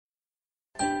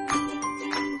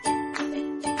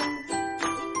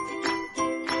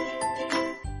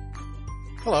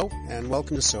Hello, and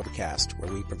welcome to SoberCast,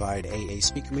 where we provide AA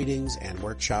speaker meetings and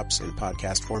workshops in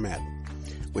podcast format.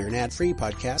 We're an ad-free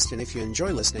podcast, and if you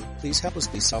enjoy listening, please help us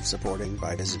be self-supporting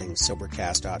by visiting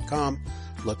Sobercast.com,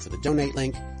 look for the donate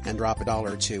link, and drop $1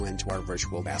 or $2 into our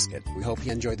virtual basket. We hope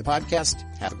you enjoy the podcast.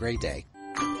 Have a great day.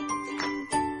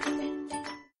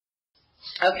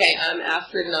 Okay, I'm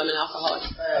Astrid, and I'm an alcoholic.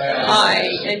 Hi,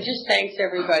 and just thanks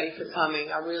everybody for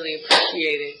coming. I really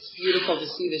appreciate it. It's beautiful to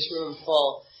see this room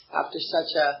full after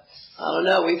such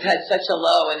a, we've had such a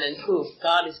low, and then poof,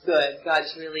 God is good.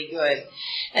 God's really good.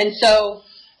 And so,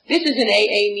 this is an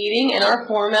AA meeting, and our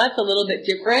format's a little bit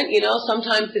different. You know,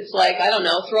 sometimes it's like,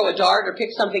 throw a dart or pick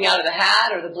something out of the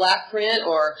hat or the black print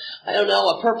or,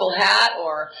 a purple hat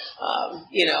or,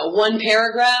 one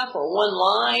paragraph or one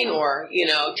line or,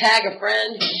 tag a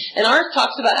friend. And ours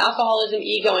talks about alcoholism,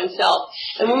 ego, and self.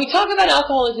 And when we talk about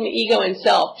alcoholism, ego, and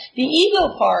self, the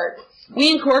ego part, we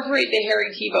incorporate the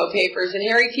Harry Tiebout papers, and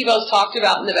Harry Tiebout's talked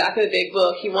about in the back of the big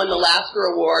book. He won the Lasker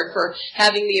Award for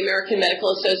having the American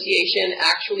Medical Association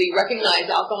actually recognize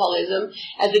alcoholism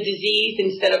as a disease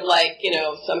instead of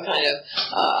some kind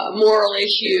of moral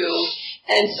issue.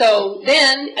 And so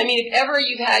then, if ever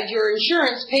you've had your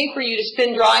insurance pay for you to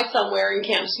spin dry somewhere in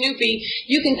Camp Snoopy,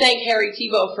 you can thank Harry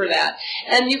Tiebout for that.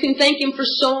 And you can thank him for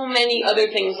so many other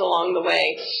things along the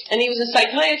way. And he was a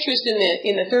psychiatrist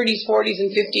in the 30s, 40s,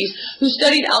 and 50s who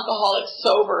studied alcoholics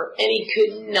sober, and he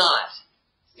could not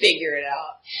figure it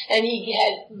out. And he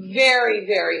had very,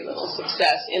 very little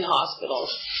success in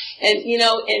hospitals. And,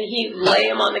 and he'd lay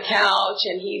him on the couch,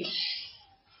 and he'd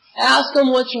ask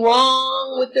them what's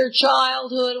wrong with their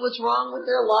childhood, what's wrong with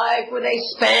their life, were they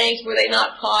spanked, were they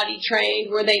not potty trained,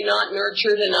 were they not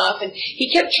nurtured enough, and he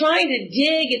kept trying to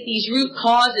dig at these root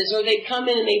causes, or they'd come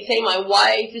in and they'd say, my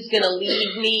wife is going to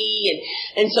leave me,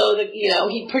 and so,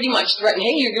 he pretty much threatened,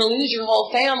 hey, you're going to lose your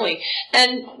whole family,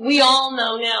 and we all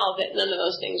know now that none of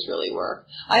those things really work.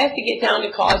 I have to get down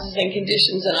to causes and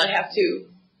conditions, and I have to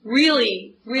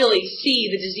really, really see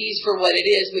the disease for what it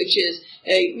is, which is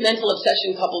a mental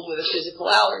obsession coupled with a physical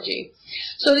allergy.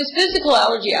 So this physical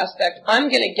allergy aspect,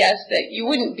 I'm going to guess that you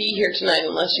wouldn't be here tonight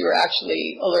unless you were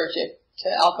actually allergic to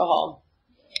alcohol.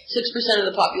 6% of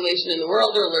the population in the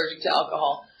world are allergic to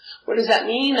alcohol. What does that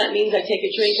mean? That means I take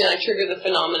a drink and I trigger the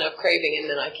phenomena of craving, and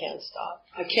then I can't stop.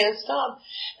 I can't stop.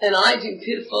 And I do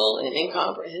pitiful and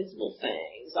incomprehensible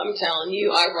things. I'm telling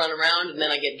you, I run around and then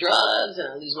I get drugs and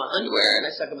I lose my underwear and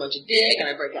I suck a bunch of dick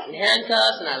and I break out in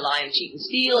handcuffs and I lie and cheat and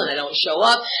steal and I don't show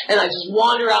up and I just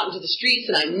wander out into the streets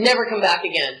and I never come back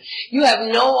again. You have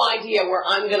no idea where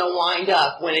I'm going to wind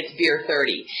up when it's beer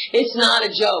 30. It's not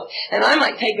a joke. And I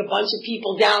might take a bunch of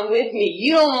people down with me.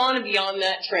 You don't want to be on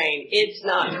that train. It's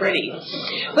not pretty.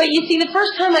 But you see, the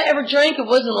first time I ever drank, it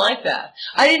wasn't like that.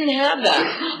 I didn't have that.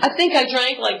 I think I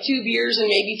drank like 2 beers and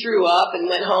maybe threw up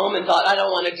and went home and thought, I don't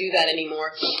want to do that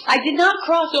anymore. I did not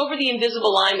cross over the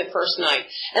invisible line the first night.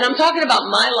 And I'm talking about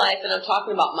my life and I'm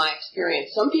talking about my experience.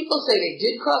 Some people say they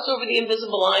did cross over the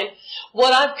invisible line.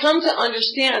 What I've come to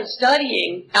understand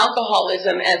studying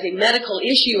alcoholism as a medical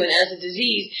issue and as a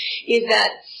disease is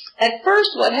that at first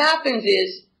what happens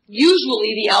is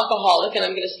usually the alcoholic, and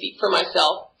I'm going to speak for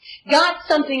myself, got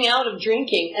something out of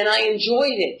drinking, and I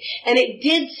enjoyed it. And it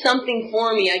did something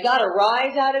for me. I got a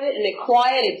rise out of it, and it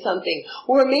quieted something.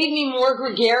 Or it made me more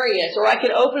gregarious, or I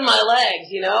could open my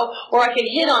legs, or I could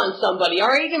hit on somebody,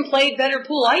 or I even played better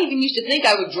pool. I even used to think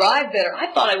I would drive better.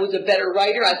 I thought I was a better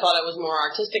writer. I thought I was more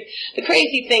artistic. The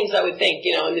crazy things I would think,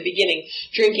 in the beginning,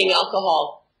 drinking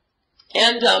alcohol.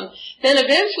 And then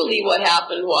eventually what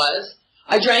happened was,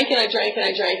 I drank and I drank and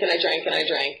I drank and I drank and I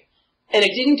drank. And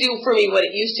it didn't do for me what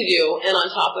it used to do, and on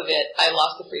top of it, I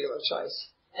lost the freedom of choice.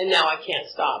 And now I can't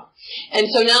stop. And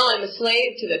so now I'm a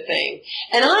slave to the thing.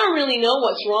 And I don't really know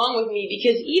what's wrong with me,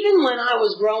 because even when I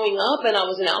was growing up and I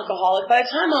was an alcoholic, by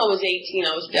the time I was 18,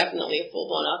 I was definitely a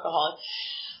full-blown alcoholic.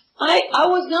 I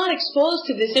was not exposed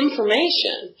to this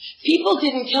information. People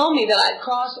didn't tell me that I'd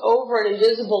crossed over an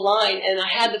invisible line and I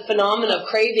had the phenomena of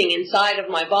craving inside of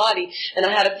my body, and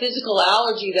I had a physical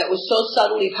allergy that was so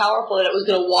subtly powerful that it was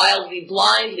going to wildly,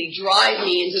 blindly drive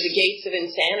me into the gates of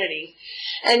insanity.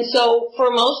 And so for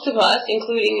most of us,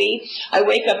 including me, I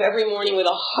wake up every morning with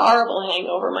a horrible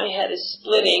hangover. My head is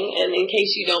splitting, and in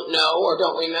case you don't know or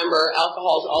don't remember,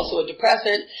 alcohol is also a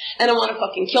depressant, and I want to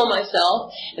fucking kill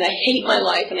myself, and I hate my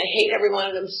life, and I hate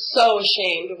everyone, and I'm so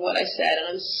ashamed of what I said,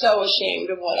 and I'm so ashamed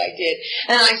of what I did.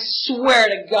 And I swear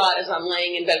to God, as I'm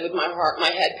laying in bed with my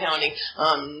head pounding,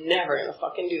 I'm never going to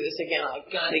fucking do this again. I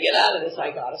got to get out of this. I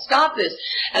got to stop this.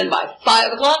 And by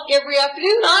 5 o'clock every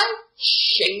afternoon, I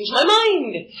change my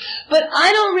mind. But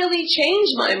I don't really change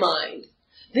my mind.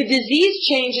 The disease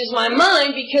changes my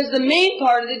mind because the main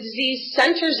part of the disease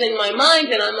centers in my mind,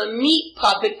 and I'm a meat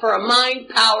puppet for a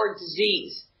mind-powered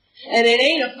disease. And it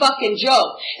ain't a fucking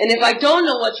joke. And if I don't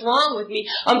know what's wrong with me,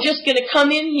 I'm just going to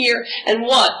come in here and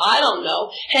what? I don't know.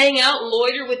 Hang out and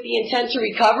loiter with the intent to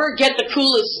recover, get the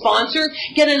coolest sponsor,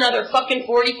 get another fucking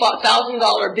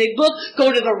 $40,000 big book,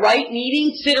 go to the right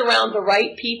meeting, sit around the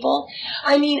right people.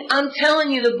 I mean, I'm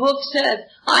telling you, the book says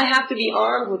I have to be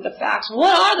armed with the facts.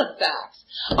 What are the facts?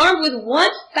 Armed with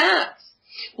what facts?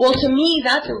 Well, to me,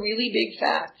 that's a really big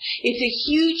fact. It's a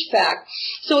huge fact.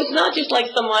 So it's not just like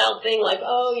some mild thing like,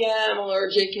 oh, yeah, I'm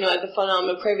allergic, I have the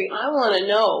phenomenon of craving. I want to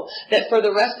know that for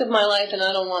the rest of my life, and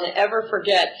I don't want to ever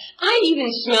forget. I even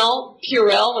smell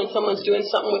Purell when someone's doing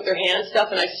something with their hand stuff,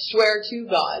 and I swear to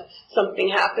God, something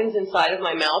happens inside of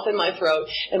my mouth and my throat,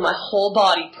 and my whole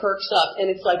body perks up, and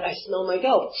it's like I smell my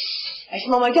dope. I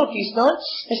smell my dope. Do you smell it?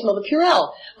 I smell the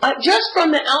Purell. Just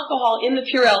from the alcohol in the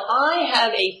Purell, I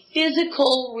have a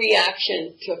physical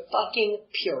reaction to fucking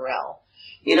Purell.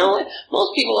 You know what?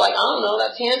 Most people are like, I don't know,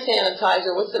 that's hand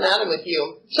sanitizer. What's the matter with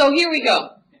you? So here we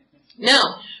go.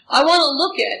 Now, I want to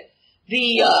look at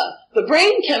the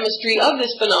brain chemistry of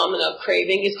this phenomenon of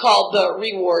craving is called the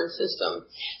reward system.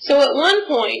 So at one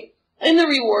point, in the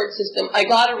reward system, I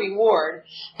got a reward,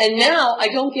 and now I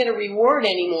don't get a reward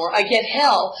anymore. I get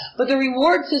hell, but the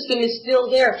reward system is still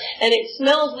there, and it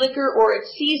smells liquor, or it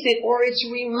sees it, or it's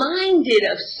reminded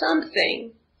of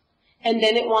something, and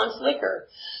then it wants liquor.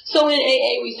 So in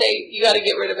AA, we say, you got to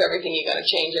get rid of everything, you got to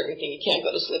change everything. You can't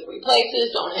go to slippery places,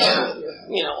 don't hang with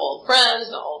your, old friends,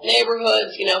 no old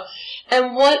neighborhoods,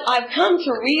 And what I've come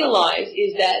to realize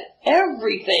is that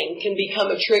everything can become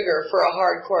a trigger for a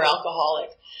hardcore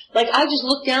alcoholic. Like, I just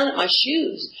look down at my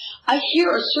shoes. I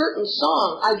hear a certain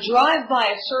song. I drive by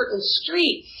a certain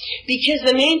street because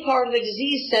the main part of the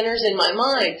disease centers in my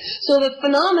mind. So the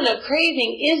phenomenon of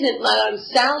craving isn't that I'm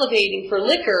salivating for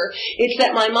liquor. It's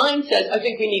that my mind says, I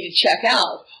think we need to check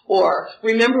out, or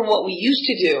remember what we used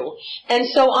to do. And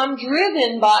so I'm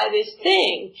driven by this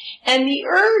thing. And the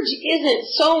urge isn't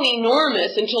so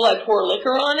enormous until I pour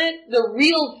liquor on it. The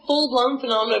real full-blown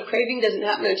phenomenon of craving doesn't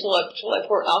happen until I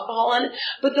pour alcohol on it.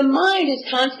 But the mind is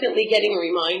constantly getting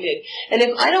reminded. And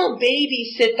if I don't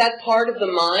babysit that part of the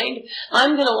mind,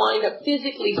 I'm going to wind up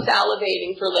physically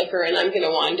salivating for liquor, and I'm going to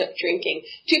wind up drinking.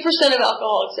 2% of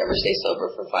alcoholics ever stay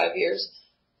sober for 5 years.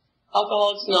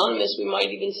 Alcoholics Anonymous, we might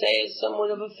even say, is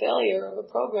somewhat of a failure of a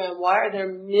program. Why are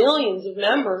there millions of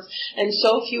members and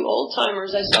so few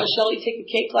old-timers? I saw Shelley take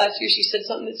a cake last year. She said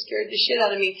something that scared the shit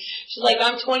out of me. She's like,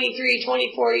 I'm 23,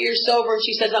 24 years sober.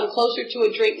 She says, I'm closer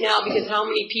to a drink now because how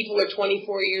many people are 24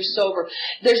 years sober?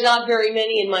 There's not very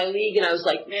many in my league. And I was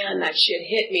like, man, that shit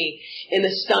hit me in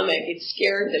the stomach. It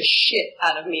scared the shit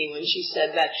out of me when she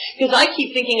said that. Because I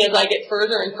keep thinking as I get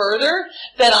further and further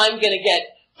that I'm going to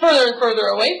get further and further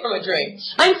away from a drink.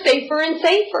 I'm safer and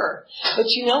safer. But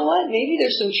you know what? Maybe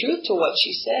there's some truth to what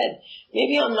she said.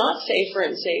 Maybe I'm not safer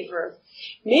and safer.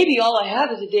 Maybe all I have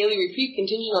is a daily reprieve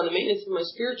contingent on the maintenance of my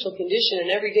spiritual condition,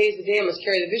 and every day is the day I must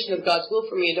carry the vision of God's will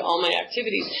for me into all my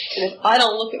activities. And if I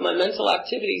don't look at my mental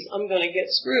activities, I'm going to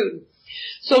get screwed.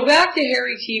 So back to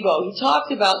Harry Thibault. He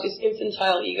talked about this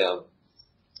infantile ego.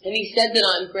 And he said that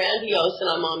I'm grandiose and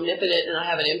I'm omnipotent and I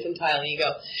have an infantile ego,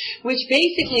 which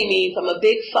basically means I'm a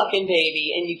big fucking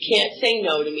baby and you can't say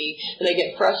no to me, and I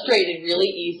get frustrated really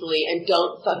easily, and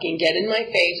don't fucking get in my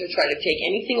face or try to take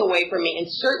anything away from me, and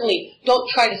certainly don't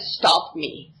try to stop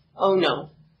me. Oh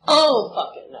no. Oh,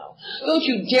 fucking no. Don't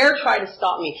you dare try to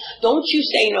stop me. Don't you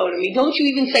say no to me. Don't you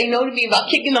even say no to me about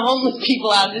kicking the homeless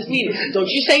people out of this meeting. Don't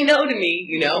you say no to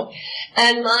me,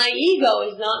 And my ego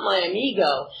is not my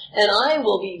amigo. And I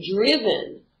will be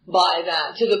driven by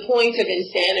that to the point of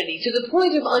insanity, to the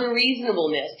point of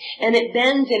unreasonableness. And it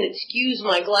bends and it skews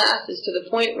my glasses to the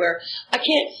point where I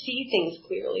can't see things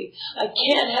clearly. I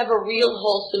can't have a real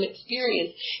wholesome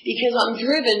experience because I'm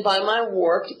driven by my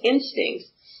warped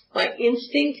instincts. My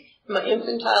instinct and my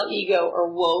infantile ego are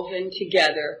woven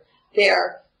together. They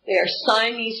are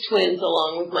Siamese twins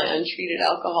along with my untreated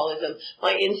alcoholism.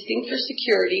 My instinct for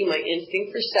security, my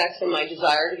instinct for sex, and my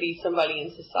desire to be somebody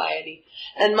in society.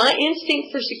 And my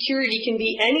instinct for security can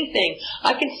be anything.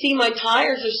 I can see my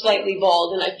tires are slightly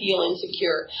bald and I feel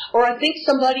insecure. Or I think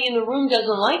somebody in the room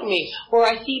doesn't like me. Or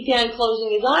I see Dan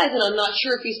closing his eyes and I'm not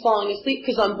sure if he's falling asleep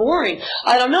because I'm boring.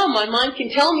 I don't know. My mind can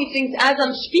tell me things as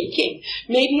I'm speaking.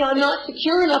 Maybe I'm not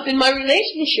secure enough in my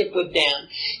relationship with Dan.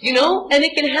 And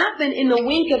it can happen in the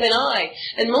wink of an eye.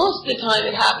 And most of the time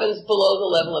it happens below the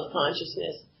level of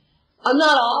consciousness. I'm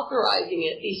not authorizing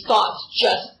it. These thoughts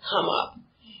just come up.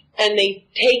 And they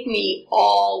take me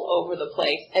all over the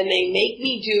place, and they make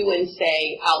me do and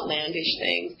say outlandish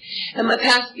things. And my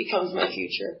past becomes my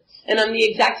future. And I'm the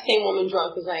exact same woman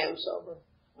drunk as I am sober.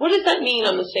 What does that mean,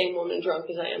 I'm the same woman drunk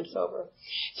as I am sober?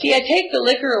 See, I take the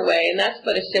liquor away, and that's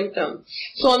but a symptom.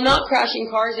 So I'm not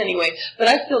crashing cars anyway, but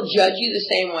I still judge you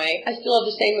the same way. I still have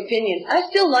the same opinions. I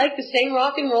still like the same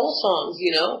rock and roll songs,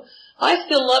 you know. I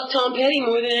still love Tom Petty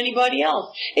more than anybody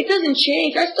else. It doesn't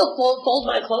change. I still fold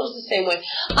my clothes the same way.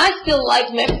 I still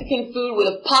like Mexican food with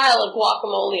a pile of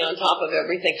guacamole on top of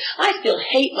everything. I still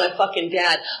hate my fucking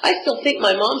dad. I still think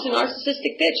my mom's a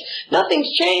narcissistic bitch.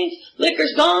 Nothing's changed.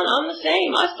 Liquor's gone. I'm the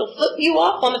same. I still flip you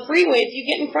off on the freeway if you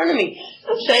get in front of me.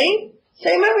 Same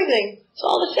everything. It's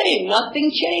all the same.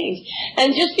 Nothing changed.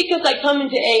 And just because I come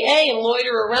into AA and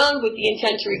loiter around with the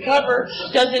intent to recover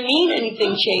doesn't mean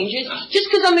anything changes. Just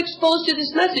because I'm exposed to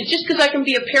this message, just because I can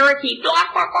be a parakeet,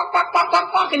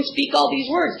 and speak all these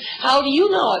words. How do you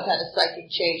know I've had a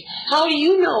psychic change? How do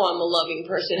you know I'm a loving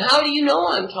person? How do you know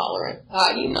I'm tolerant?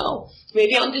 How do you know?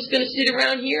 Maybe I'm just going to sit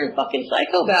around here and fucking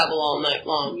psychobabble all night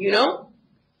long, you know?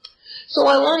 So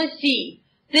I want to see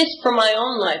this for my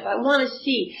own life. I want to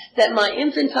see that my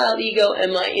infantile ego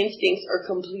and my instincts are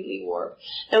completely warped.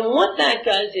 And what that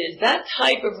does is, that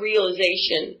type of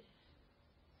realization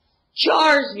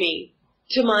jars me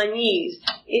to my knees.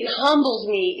 It humbles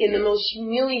me in the most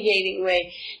humiliating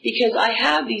way, because I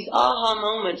have these aha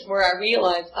moments where I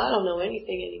realize I don't know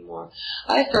anything anymore.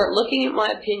 I start looking at my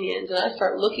opinions, and I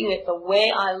start looking at the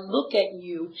way I look at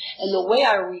you and the way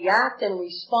I react and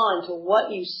respond to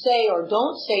what you say or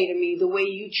don't say to me, the way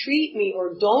you treat me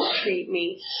or don't treat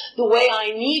me, the way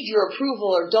I need your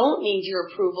approval or don't need your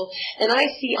approval. And I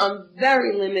see I'm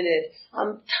very limited.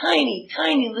 I'm tiny,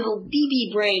 tiny little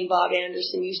BB brain, Bob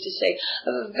Anderson used to say. I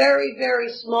have a very,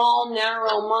 very small,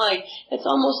 narrow mind. It's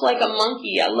almost like a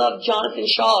monkey. I love Jonathan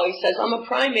Shaw. He says, I'm a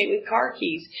primate with car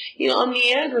keys. You know, I'm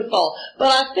Neanderthal.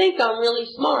 But I think I'm really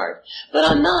smart.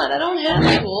 But I'm not. I don't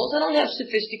have tools. I don't have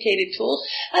sophisticated tools.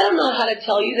 I don't know how to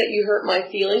tell you that you hurt my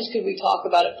feelings. Could we talk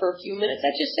about it for a few minutes?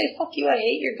 I just say, fuck you, I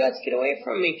hate your guts, get away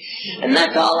from me. And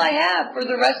that's all I have for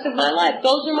the rest of my life.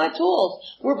 Those are my tools.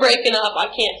 We're breaking up.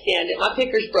 I can't stand it. My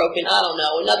picker's broken. I don't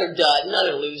know. Another dud.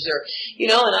 Another loser. You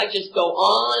know, and I just go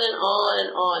on and on and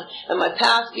on. And my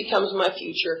past becomes my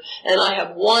future. And I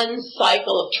have one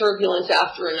cycle of turbulence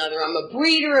after another. I'm a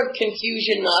breeder of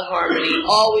confusion, not harmony.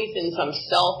 Always in some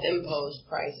self-imposed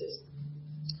crisis.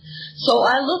 So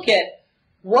I look at,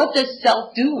 what does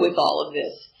self do with all of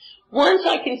this? Once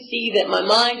I can see that my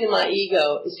mind and my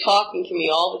ego is talking to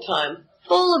me all the time,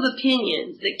 full of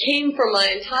opinions that came from my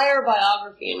entire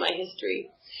biography and my history,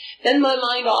 then my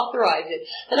mind authorizes it.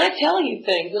 And I tell you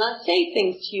things, and I say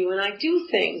things to you, and I do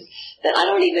things that I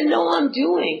don't even know I'm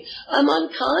doing. I'm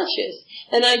unconscious,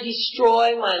 and I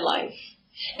destroy my life.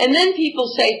 And then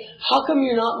people say, how come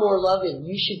you're not more loving?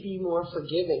 You should be more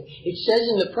forgiving. It says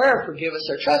in the prayer, forgive us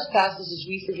our trespasses as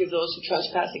we forgive those who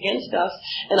trespass against us.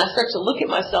 And I start to look at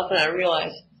myself and I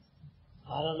realize,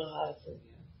 I don't know how to forgive.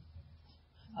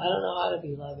 I don't know how to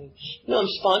be loving. You know,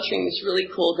 I'm sponsoring this really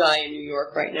cool guy in New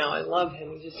York right now. I love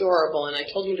him. He's adorable. And I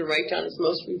told him to write down his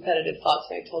most repetitive thoughts,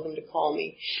 and I told him to call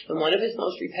me. And one of his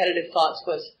most repetitive thoughts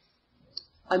was,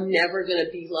 I'm never going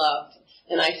to be loved.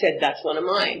 And I said, that's one of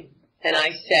mine. And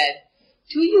I said,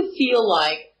 do you feel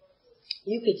like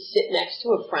you could sit next to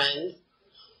a friend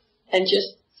and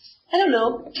just, I don't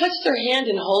know, touch their hand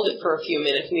and hold it for a few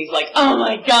minutes? And he's like, oh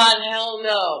my God, hell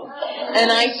no.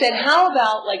 And I said, how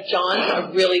about, like, John's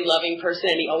a really loving person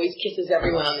and he always kisses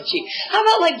everyone on the cheek. How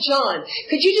about like John?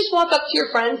 Could you just walk up to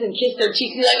your friends and kiss their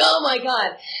cheeks and be like, oh my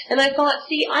God. And I thought,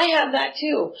 see, I have that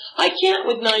too. I can't,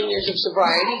 with 9 years of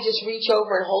sobriety, just reach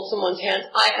over and hold someone's hand.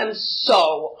 I am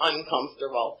so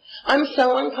uncomfortable. I'm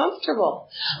so uncomfortable.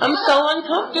 I'm so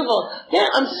uncomfortable. Yeah,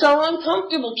 I'm so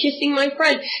uncomfortable kissing my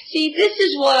friend. See, this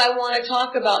is what I want to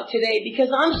talk about today, because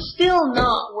I'm still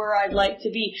not where I'd like to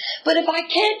be. But if I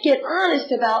can't get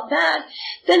honest about that,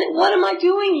 then what am I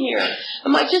doing here?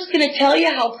 Am I just going to tell you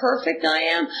how perfect I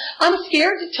am? I'm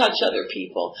scared to touch other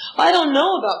people. I don't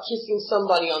know about kissing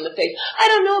somebody on the face. I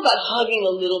don't know about hugging a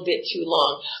little bit too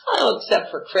long. I don't,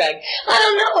 except for Craig. I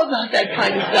don't know about that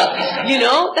kind of stuff. You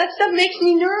know, that stuff makes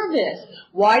me nervous.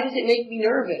 Why does it make me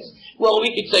nervous? Well,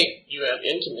 we could say, you have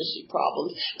intimacy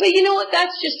problems. But you know what?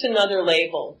 That's just another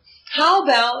label. How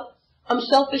about, I'm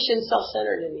selfish and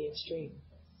self-centered in the extreme.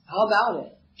 How about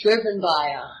it? Driven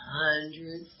by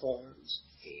 100 forms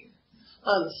of fear.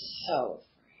 I'm so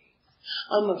afraid.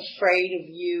 I'm afraid of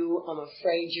you. I'm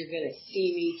afraid you're going to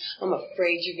see me. I'm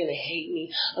afraid you're going to hate me.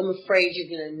 I'm afraid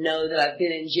you're going to know that I've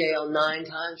been in jail 9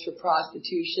 times for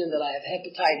prostitution, that I have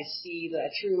hepatitis C, that I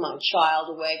threw my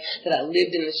child away, that I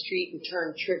lived in the street and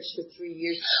turned tricks for 3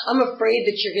 years. I'm afraid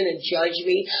that you're going to judge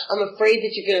me. I'm afraid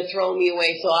that you're going to throw me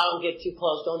away so I don't get too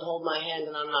close. Don't hold my hand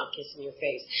and I'm not kissing your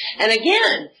face. And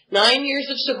again, 9 years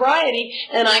of sobriety,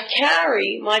 and I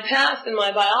carry my past and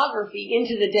my biography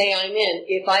into the day I'm in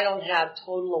if I don't have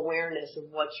total awareness of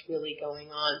what's really going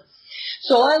on.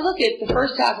 So I look at the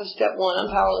first half of step 1,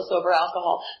 I'm powerless over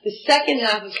alcohol. The second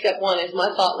half of step 1 is my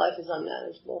thought life is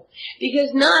unmanageable.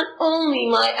 Because not only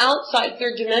my outside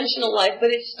third dimensional life,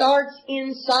 but it starts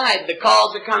inside. The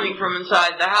calls are coming from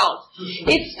inside the house.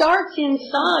 It starts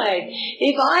inside.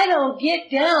 If I don't get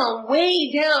down,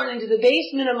 way down into the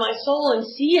basement of my soul and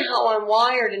see how I'm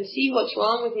wired and see what's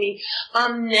wrong with me,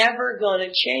 I'm never going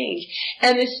to change.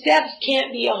 And the steps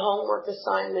can't be a homework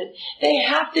assignment. They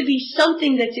have to be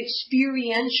something that's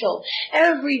experiential.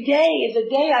 Every day is a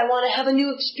day I want to have a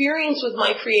new experience with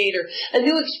my Creator, a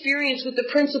new experience with the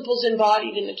principles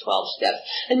embodied in the 12 steps,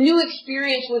 a new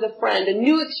experience with a friend, a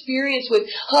new experience with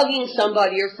hugging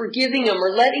somebody or forgiving them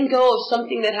or letting go of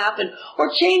something that happened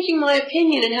or changing my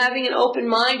opinion and having an open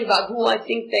mind about who I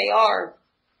think they are.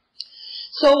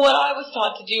 So what I was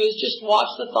taught to do is just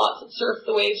watch the thoughts that surf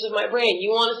the waves of my brain.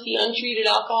 You want to see untreated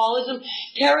alcoholism?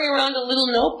 Carry around a little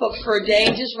notebook for a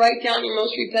day and just write down your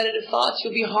most repetitive thoughts.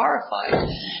 You'll be horrified.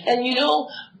 And you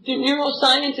know, the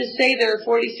neuroscientists say there are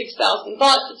 46,000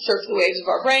 thoughts that surf the waves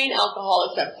of our brain.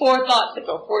 Alcoholics have 4 thoughts that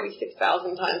go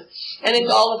 46,000 times. And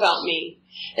it's all about me.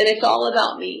 And it's all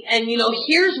about me. And you know,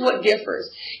 here's what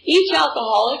differs. Each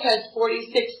alcoholic has 4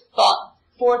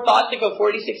 thoughts that go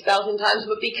 46,000 times,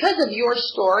 but because of your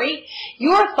story,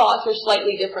 your thoughts are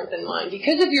slightly different than mine.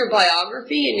 Because of your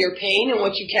biography and your pain and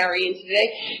what you carry into today,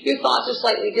 your thoughts are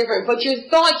slightly different. But your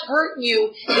thoughts hurt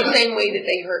you the same way that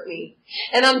they hurt me.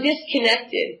 And I'm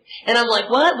disconnected. And I'm like,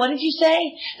 what? What did you say?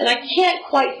 And I can't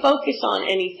quite focus on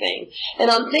anything. And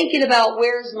I'm thinking about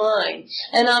where's mine.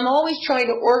 And I'm always trying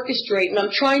to orchestrate, and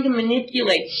I'm trying to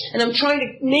manipulate, and I'm trying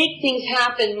to make things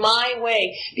happen my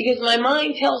way. Because my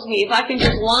mind tells me if I can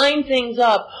just line things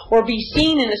up or be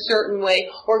seen in a certain way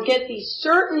or get these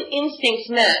certain instincts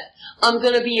met, I'm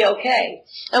going to be okay.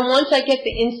 And once I get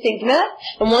the instinct met,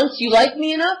 and once you like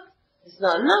me enough, it's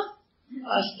not enough.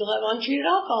 I still have untreated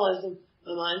alcoholism.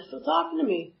 My mind's still talking to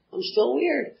me. I'm still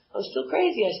weird. I'm still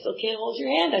crazy. I still can't hold your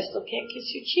hand. I still can't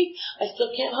kiss your cheek. I still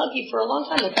can't hug you for a long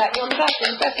time. I pat you on the back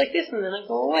and back like this, and then I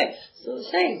go away. Still the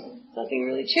same. Nothing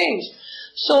really changed.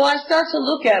 So I start to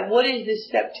look at what is this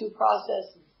step 2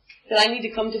 process that I need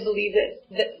to come to believe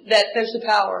that there's a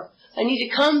power. I need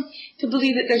to come to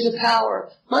believe that there's a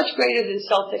power much greater than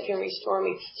self that can restore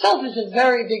me. Self is a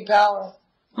very big power.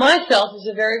 Myself is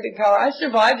a very big power. I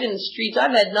survived in the streets.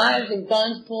 I've had knives and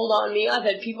guns pulled on me. I've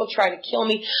had people try to kill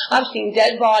me. I've seen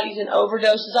dead bodies and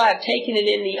overdoses. I have taken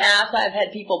it in the ass. I've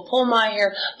had people pull my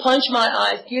hair, punch my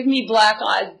eyes, give me black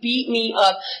eyes, beat me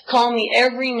up, call me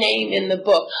every name in the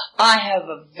book. I have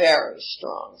a very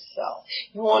strong self.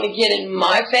 You want to get in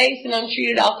my face and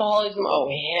untreated alcoholism? Oh,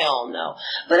 hell no.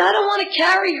 But I don't want to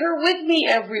carry her with me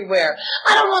everywhere.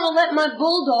 I don't want to let my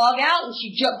bulldog out and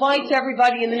she bites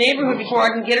everybody in the neighborhood before I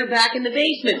can get her back in the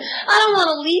basement. I don't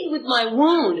want to lead with my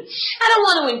wound. I don't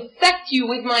want to infect you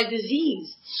with my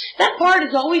disease. That part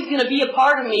is always going to be a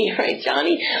part of me, right,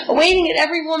 Johnny? Waiting at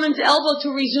every woman's elbow to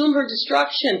resume her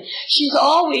destruction. She's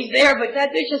always there, but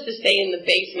that bitch has to stay in the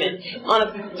basement on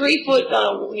a 3-foot, a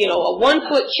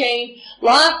 1-foot chain,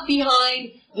 locked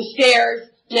behind the stairs,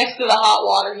 next to the hot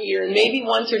water heater, and maybe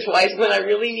once or twice when I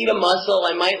really need a muscle,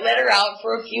 I might let her out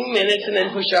for a few minutes and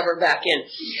then push her back in.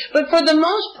 But for the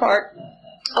most part,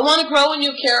 I want to grow a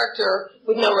new character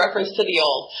with no reference to the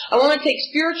old. I want to take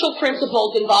spiritual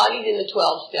principles embodied in the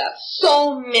 12 steps.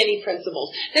 So many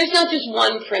principles. There's not just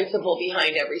one principle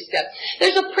behind every step.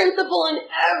 There's a principle in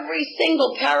every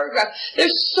single paragraph.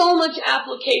 There's so much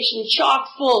application, chock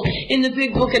full in the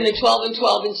big book in the 12 and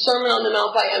 12, in Sermon on the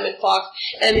Mount by Emmett Fox,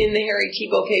 and in the Harry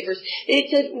Tebow papers.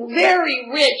 It's a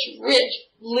very rich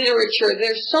literature.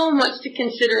 There's so much to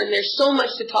consider, and there's so much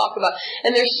to talk about,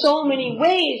 and there's so many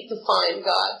ways to find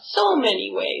God. So many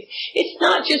ways. It's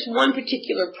not just one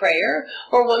particular prayer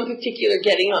or one particular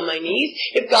getting on my knees.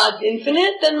 If God's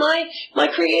infinite, then my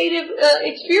creative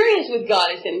experience with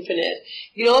God is infinite.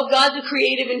 You know, if God's a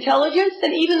creative intelligence,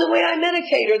 then even the way I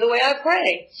meditate or the way I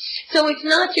pray. So it's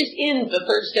not just in the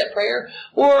 3rd step prayer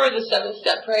or the 7th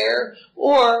step prayer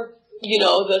or,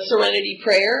 the serenity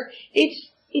prayer. It's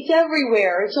It's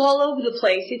everywhere. It's all over the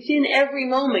place. It's in every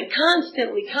moment.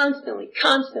 Constantly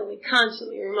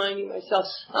reminding myself,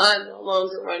 I'm no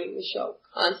longer running the show.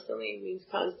 Constantly means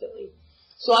constantly.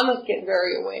 So I must get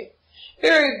very awake.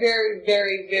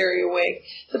 Very awake.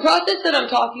 The process that I'm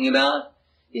talking about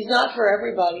is not for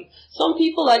everybody. Some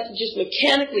people like to just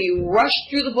mechanically rush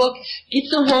through the book, get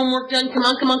some homework done, come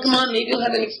on, maybe you'll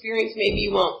have an experience, maybe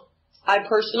you won't. I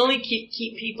personally keep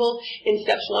people in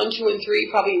steps 1, 2, and 3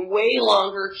 probably way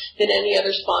longer than any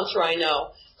other sponsor I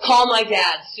know. Call my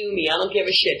dad, sue me, I don't give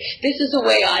a shit. This is the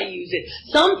way I use it.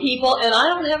 Some people, and I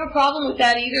don't have a problem with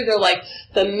that either, they're like,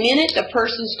 the minute the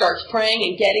person starts praying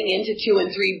and getting into 2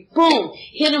 and 3, boom,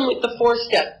 hit them with the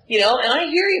 4-step, you know, and I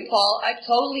hear you, Paul,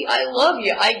 I love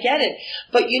you, I get it.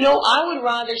 But you know, I would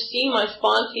rather see my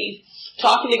sponsees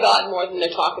talking to God more than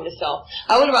they're talking to self.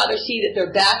 I would rather see that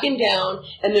they're backing down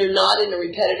and they're not in a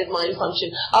repetitive mind function.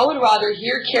 I would rather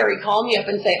hear Carrie call me up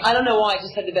and say, I don't know why, I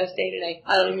just had the best day today.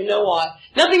 I don't even know why.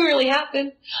 Nothing really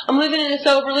happened. I'm living in a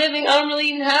sober living. I don't really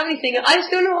even have anything. I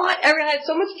just don't know why. I had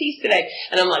so much peace today.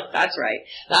 And I'm like, that's right.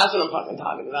 That's what I'm fucking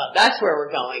talking about. That's where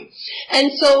we're going.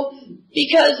 And so,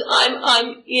 because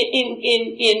I'm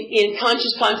in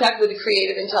conscious contact with the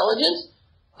creative intelligence,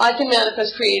 I can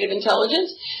manifest creative intelligence,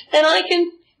 and I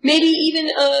can maybe even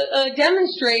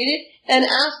demonstrate it and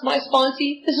ask my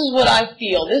sponsee, this is what I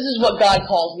feel, this is what God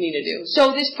calls me to do.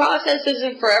 So this process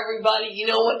isn't for everybody. You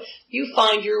know what? You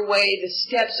find your way. The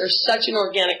steps are such an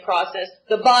organic process.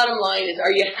 The bottom line is,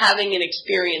 are you having an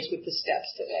experience with the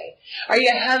steps today? Are you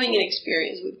having an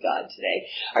experience with God today?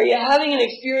 Are you having an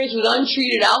experience with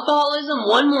untreated alcoholism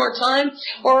one more time?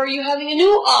 Or are you having a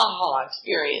new aha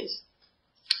experience?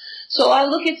 So I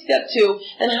look at step 2,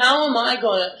 and how am I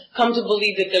going to come to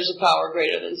believe that there's a power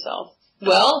greater than self?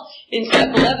 Well, in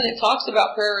step 11, it talks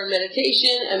about prayer and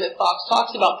meditation, and it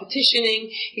talks about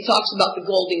petitioning. He talks about the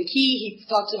golden key. He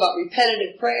talks about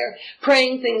repetitive prayer,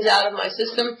 praying things out of my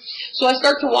system. So I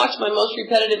start to watch my most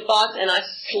repetitive thoughts, and I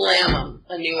slam them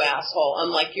a new asshole.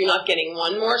 I'm like, you're not getting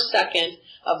one more second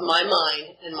of my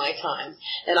mind and my time.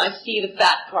 And I see the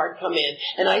fat card come in,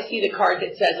 and I see the card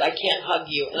that says I can't hug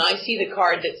you, and I see the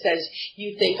card that says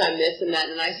you think I'm this and that,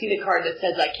 and I see the card that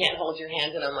says I can't hold your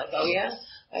hand, and I'm like, oh yeah?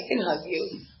 I can hug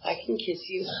you, I can kiss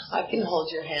you, I can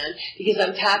hold your hand, because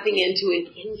I'm tapping into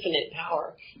an infinite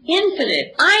power.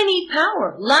 Infinite. I need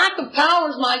power. Lack of power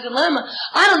is my dilemma.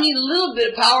 I don't need a little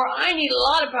bit of power, I need a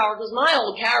lot of power, because my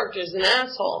old character is an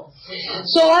asshole.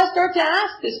 So I start to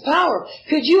ask this power,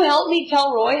 could you help me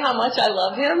tell Roy how much I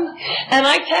love him? And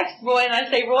I text Roy and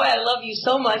I say, Roy, I love you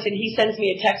so much, and he sends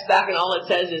me a text back and all it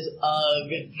says is,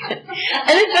 ugh.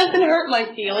 And it doesn't hurt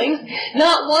my feelings,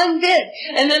 not one bit.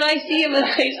 And then I see him and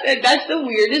I said, that's the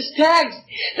weirdest text.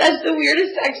 That's the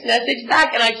weirdest text message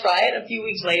back. And I try it a few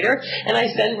weeks later, and I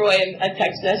send Roy a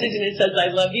text message, and it says,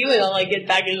 I love you, and all I get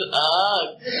back is,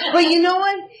 ugh. But you know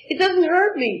what? It doesn't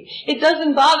hurt me. It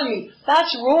doesn't bother me.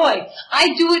 That's Roy. I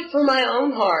do it for my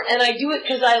own heart, and I do it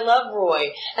because I love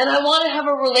Roy. And I want to have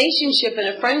a relationship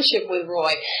and a friendship with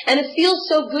Roy. And it feels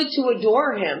so good to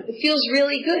adore him. It feels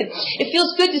really good. It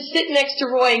feels good to sit next to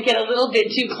Roy and get a little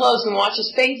bit too close and watch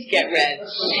his face get red.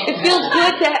 It feels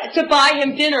good to buy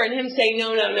him dinner and him say,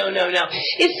 no.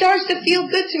 It starts to feel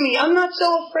good to me. I'm not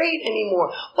so afraid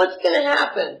anymore. What's going to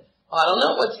happen? I don't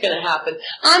know what's going to happen.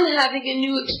 I'm having a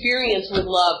new experience with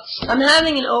love. I'm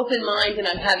having an open mind and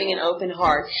I'm having an open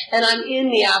heart. And I'm in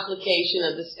the application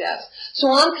of the steps. So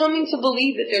I'm coming to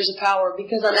believe that there's a power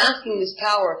because I'm asking this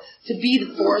power to be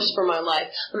the force for my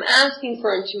life. I'm asking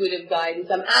for intuitive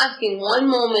guidance. I'm asking one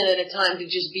moment at a time to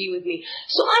just be with me.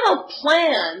 So I don't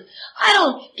plan. I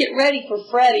don't get ready for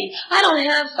Freddie. I don't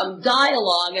have some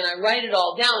dialogue and I write it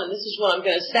all down and this is what I'm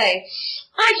going to say.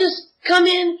 I just come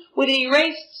in with an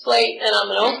erased slate and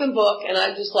I'm an open book and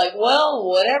I'm just like, well,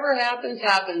 whatever happens,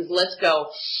 happens. Let's go.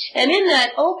 And in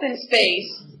that open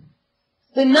space,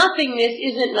 the nothingness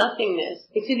isn't nothingness.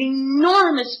 It's an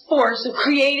enormous force of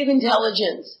creative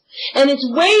intelligence. And it's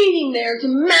waiting there to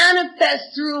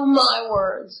manifest through my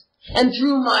words and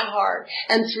through my heart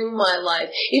and through my life.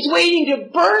 It's waiting to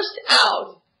burst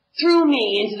out through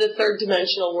me into the third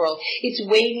dimensional world. It's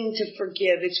waiting to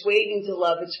forgive. It's waiting to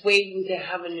love. It's waiting to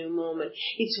have a new moment.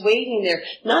 It's waiting there.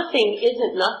 Nothing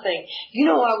isn't nothing. You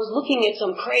know, I was looking at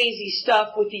some crazy stuff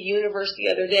with the universe the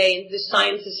other day, and the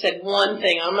scientist said one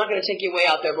thing. I'm not going to take you way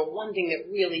out there, but one thing that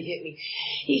really hit me.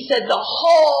 He said the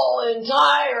whole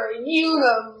entire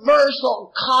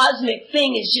universal cosmic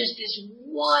thing is just this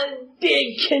one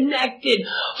big connected,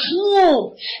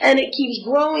 and it keeps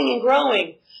growing and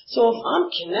growing. So if I'm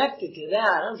connected to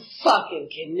that, I'm fucking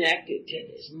connected to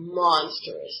this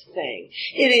monstrous thing.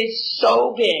 It is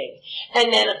so big.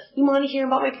 And then, you want to hear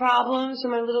about my problems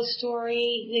or my little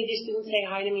story? They just didn't say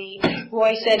hi to me.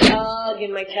 Roy said hug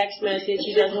in my text message.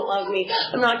 He doesn't love me.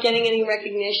 I'm not getting any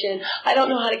recognition. I don't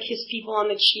know how to kiss people on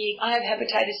the cheek. I have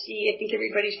hepatitis C. I think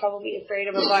everybody's probably afraid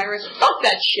of a virus. Fuck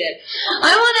that shit.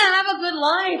 I want to have a good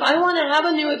life. I want to have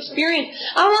a new experience.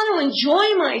 I want to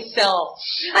enjoy myself.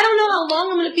 I don't know how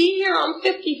long I'm going to be here. I'm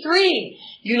 53.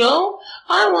 You know?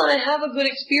 I want to have a good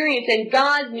experience, and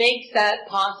God makes that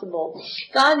possible.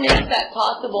 God makes that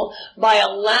possible by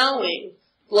allowing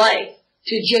life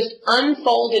to just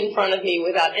unfold in front of me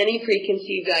without any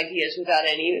preconceived ideas, without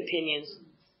any opinions.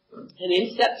 And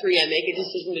in step 3, I make a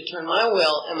decision to turn my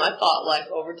will and my thought life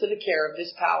over to the care of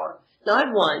this power.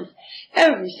 Not once,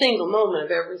 every single moment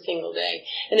of every single day.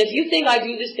 And if you think I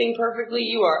do this thing perfectly,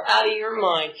 you are out of your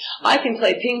mind. I can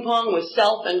play ping pong with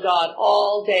self and God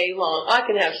all day long. I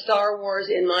can have Star Wars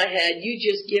in my head. You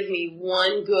just give me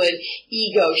one good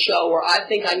ego show where I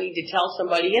think I need to tell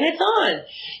somebody, and it's on.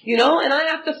 You know, and I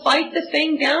have to fight the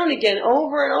thing down again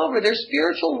over and over. There's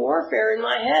spiritual warfare in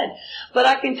my head. But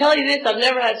I can tell you this, I've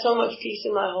never had so much peace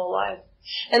in my whole life.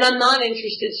 And I'm not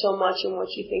interested so much in what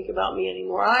you think about me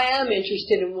anymore. I am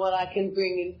interested in what I can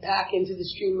bring back into the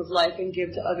stream of life and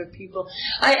give to other people.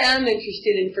 I am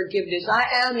interested in forgiveness.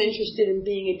 I am interested in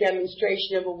being a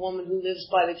demonstration of a woman who lives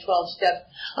by the 12 steps.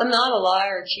 I'm not a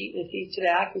liar, a cheat, and a thief today.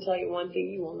 I can tell you one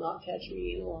thing, you will not catch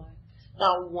me in a lie.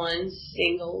 Not one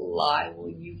single lie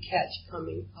will you catch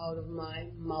coming out of my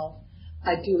mouth.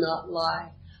 I do not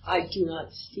lie. I do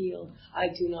not steal. I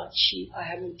do not cheat. I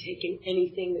haven't taken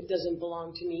anything that doesn't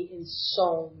belong to me in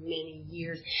so many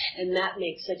years. And that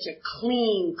makes such a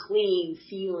clean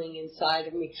feeling inside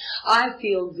of me. I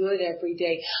feel good every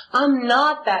day. I'm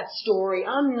not that story.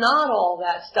 I'm not all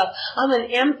that stuff. I'm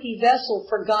an empty vessel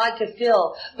for God to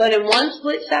fill. But in one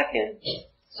split second,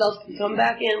 self can come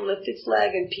back in, lift its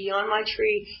leg, and pee on my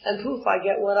tree, and poof, I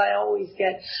get what I always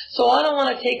get. So I don't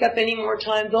want to take up any more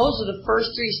time. Those are the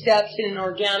first 3 steps in an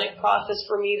organic process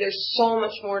for me. There's so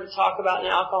much more to talk about in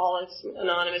Alcoholics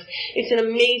Anonymous. It's an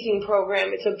amazing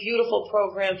program. It's a beautiful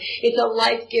program. It's a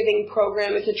life-giving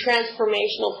program. It's a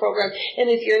transformational program. And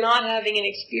if you're not having an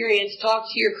experience, talk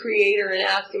to your creator and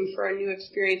ask him for a new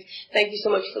experience. Thank you so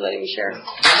much for letting me share.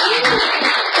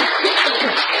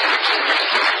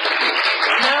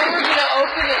 Now we're going to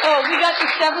open it. Oh, we got the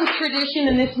 7th tradition,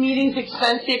 and this meeting's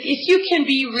expensive. If you can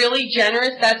be really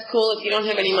generous, that's cool. If you don't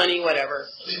have any money, whatever.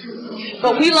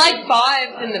 But we like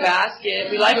 5s in the basket.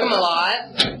 We like them a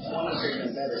lot.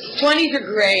 20s are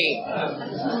great.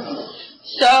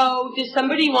 So, does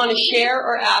somebody want to share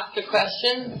or ask a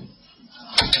question?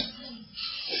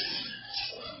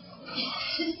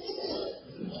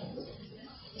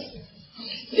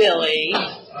 Billy. I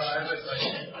have a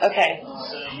question. Okay.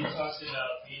 So you talked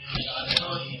about being an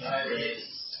items.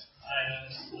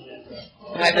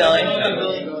 Hi, Billy. And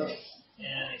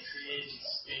it creates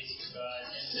space for God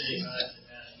and for God to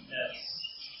manifest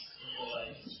in your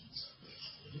life.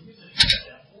 Can you give an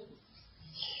example?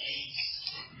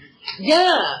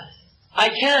 Yeah, I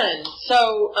can. So,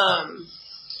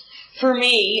 for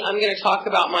me, I'm going to talk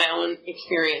about my own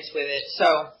experience with it.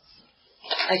 So,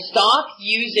 I stopped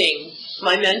using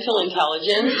my mental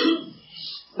intelligence,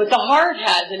 but the heart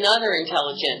has another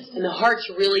intelligence, and the heart's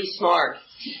really smart.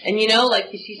 And you know,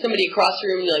 like you see somebody across the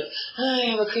room and you're like, oh, I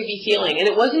have a creepy feeling. And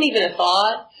it wasn't even a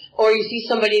thought. Or you see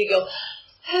somebody and go,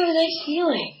 I have a nice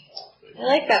feeling. I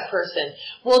like that person.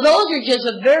 Well, those are just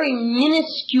a very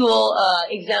minuscule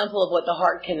example of what the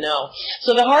heart can know.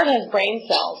 So the heart has brain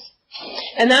cells.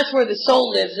 And that's where the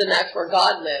soul lives, and that's where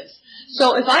God lives.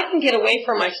 So if I can get away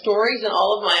from my stories and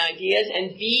all of my ideas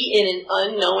and be in an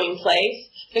unknowing place,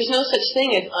 there's no such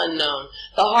thing as unknown.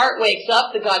 The heart wakes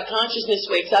up, the God consciousness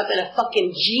wakes up, and a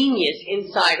fucking genius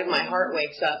inside of my heart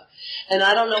wakes up. And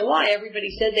I don't know why. Everybody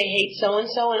said they hate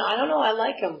so-and-so, and I don't know, I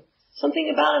like them.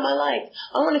 Something about him I like.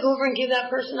 I want to go over and give that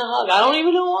person a hug. I don't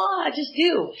even know why, I just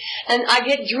do. And I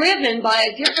get driven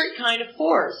by a different kind of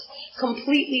force,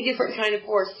 completely different kind of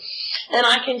force. And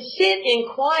I can sit in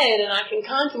quiet and I can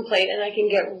contemplate and I can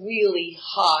get really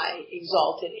high,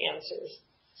 exalted answers.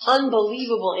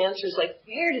 Unbelievable answers like,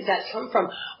 where did that come from?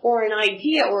 Or an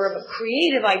idea or a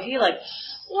creative idea like,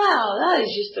 wow, that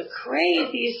is just the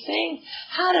craziest thing.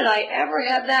 How did I ever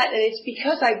have that? And it's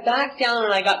because I backed down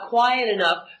and I got quiet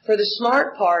enough for the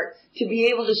smart part to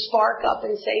be able to spark up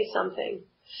and say something.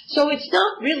 So it's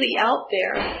not really out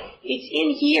there. It's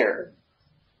in here.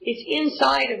 It's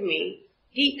inside of me.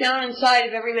 Deep down inside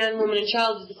of every man, woman, and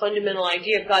child is the fundamental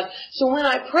idea of God. So when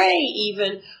I pray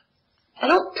even, I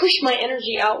don't push my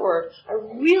energy outward. I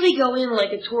really go in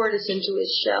like a tortoise into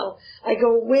his shell. I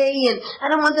go way in. I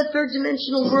don't want the third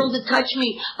dimensional world to touch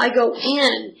me. I go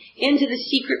into the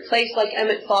secret place like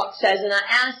Emmett Fox says, and I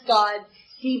ask God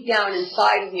deep down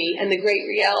inside of me, and the great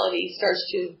reality starts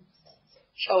to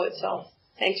show itself.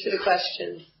 Thanks for the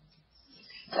question.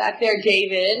 Back there,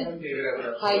 David. I'm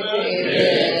David. Hi,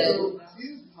 David. So, have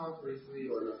you talked briefly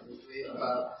or not briefly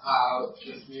about how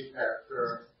this new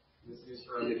character, this new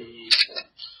serenity,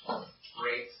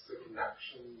 breaks the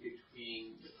connection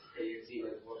between the crazy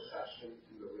mental obsession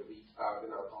and the relief found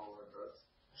in alcohol or drugs?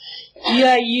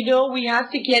 Yeah, you know, we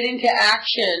have to get into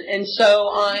action, and so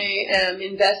I am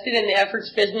invested in the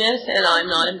efforts business, and I'm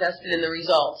not invested in the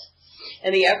results.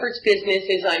 And the efforts business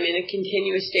is I'm in a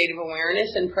continuous state of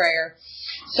awareness and prayer.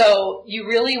 So you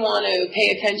really want to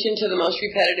pay attention to the most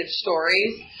repetitive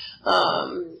stories,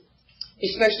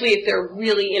 especially if they're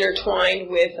really intertwined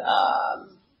with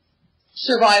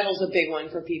survival's a big one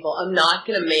for people. I'm not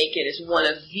going to make it is one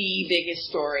of the biggest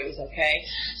stories, okay?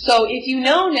 So if you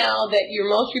know now that your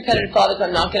most repetitive thought is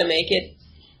I'm not going to make it,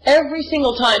 every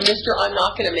single time Mr. I'm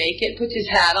not going to make it puts his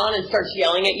hat on and starts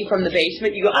yelling at you from the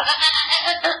basement, you go,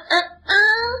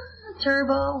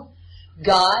 Turbo.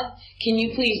 God, can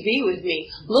you please be with me?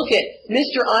 Look at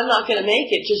Mr. I'm not going to make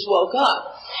it just woke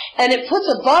up. And it puts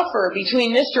a buffer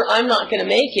between Mr. I'm not going to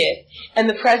make it and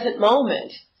the present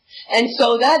moment. And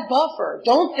so that buffer,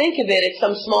 don't think of it as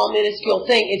some small minuscule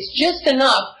thing. It's just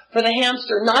enough for the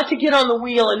hamster not to get on the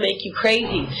wheel and make you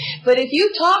crazy. But if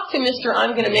you talk to Mr.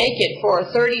 I'm going to make it for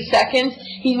 30 seconds,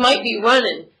 he might be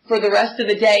running for the rest of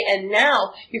the day, and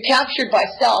now you're captured by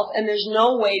self, and there's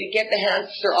no way to get the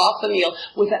hamster off the wheel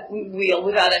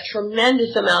without a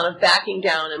tremendous amount of backing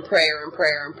down and prayer and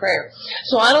prayer and prayer.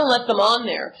 So I don't let them on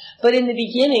there. But in the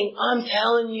beginning, I'm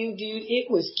telling you, dude, it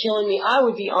was killing me. I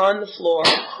would be on the floor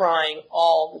crying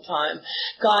all the time.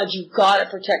 God, you've got to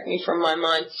protect me from my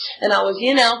mind. And I was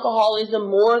in alcoholism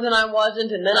more than I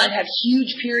wasn't, and then I'd have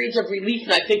huge periods of relief,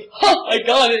 and I'd think, oh, I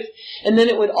got it. And then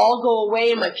it would all go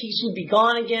away, and my peace would be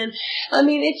gone again. I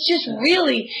mean, it's just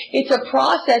really, it's a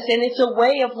process and it's a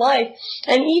way of life.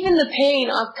 And even the pain,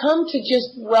 I've come to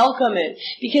just welcome it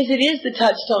because it is the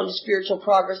touchstone to spiritual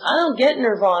progress. I don't get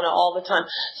nirvana all the time.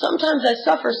 Sometimes I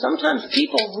suffer. Sometimes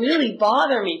people really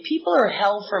bother me. People are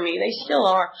hell for me. They still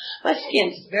are. My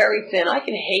skin's very thin. I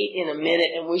can hate in a minute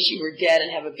and wish you were dead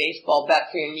and have a baseball bat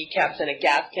for your kneecaps and a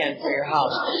gas can for your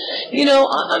house. You know,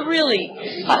 I'm really,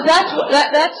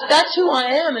 that's who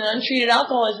I am in untreated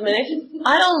alcoholism. And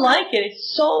I don't like it.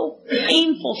 It's so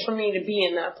painful for me to be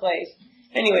in that place.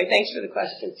 Anyway, thanks for the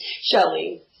question.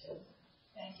 Shelley.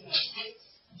 Thank you.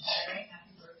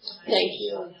 Happy birthday. Thank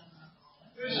you.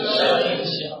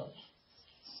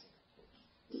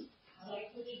 I like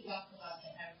what you talked about the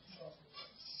attitude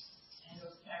and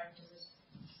those characteristics.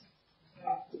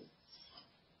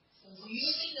 So do you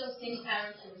think those same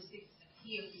characteristics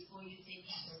appear before you take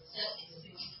into account the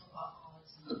decision for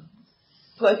alcoholism?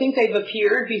 So I think they've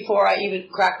appeared before I even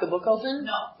cracked the book open?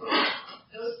 No.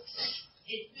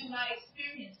 It's been my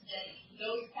experience that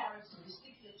those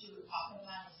characteristics that you were talking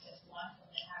about is just one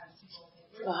from the habit people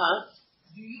paper.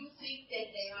 Do you think that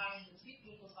they are in the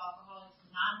people of Alcoholics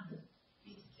Anonymous?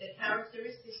 The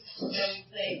characteristics that we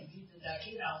say,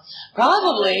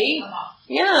 Probably.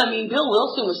 Yeah, I mean, Bill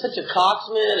Wilson was such a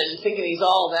cocksman and thinking he's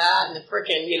all that and the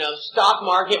frickin', stock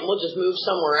market and we'll just move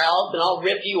somewhere else and I'll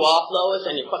rip you off, Lois,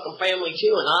 and your fucking family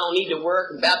too and I don't need to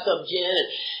work and bathtub gin and,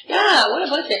 yeah, what a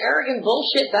bunch of arrogant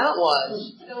bullshit that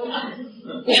was.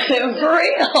 For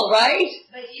real, right?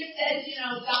 But you said,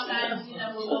 sometimes,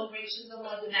 we're more racism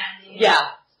or demanding.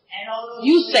 Yeah. And all those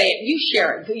you say it. You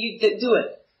share it. You do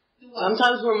it.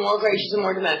 Sometimes we're more gracious and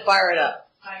more demanding. Fire it up.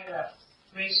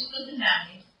 Gracious or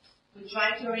demanding. We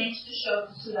try to arrange the show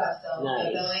to suit ourselves,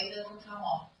 but the light doesn't come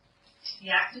on. The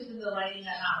actors and the lighting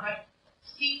are not right.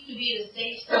 Seems to be the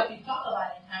same stuff you talk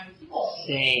about in Harry Potter.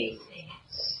 Same.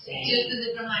 Just a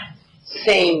different language.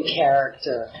 Same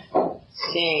character.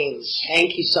 Same.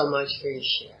 Thank you so much for your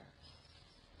share.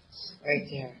 Right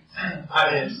there.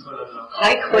 Hi, it's Quinn.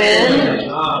 Hi, Quinn.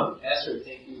 Astrid,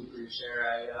 thank you for your share.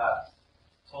 I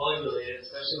totally related,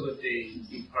 especially with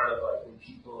the part of when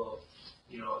people,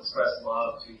 express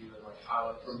love to you and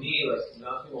how, for me,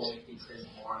 nothing will make me cringe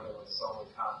more than when someone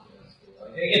compliments me.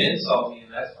 They can insult me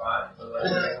and that's fine, but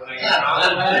when I get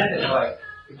complimented,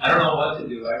 it's I don't know what to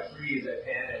do. I freeze, I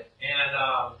panic, and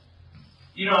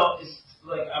it's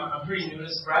I'm pretty new to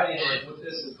sobriety, and with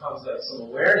this it comes some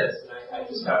awareness, and I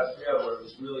just got a trail where it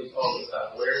was really focused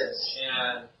on awareness,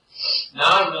 and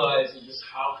now I'm realizing just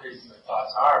how crazy my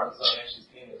thoughts are because I'm actually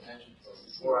paying attention to them.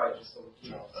 Before I just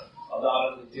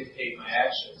allowed them to dictate my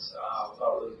actions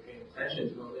without really paying attention.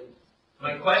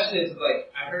 especially it's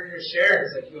like, I heard your share,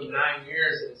 it's like you have 9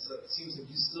 years, and it's like, it seems like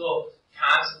you still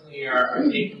constantly are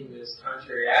taking this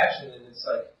contrary action, and it's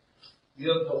like,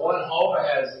 the one hope I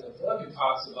had is in the book, it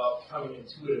talks about becoming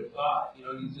intuitive thought. You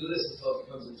know, you do this until it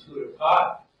becomes intuitive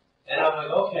thought. And I'm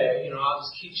like, okay, you know, I'll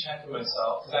just keep checking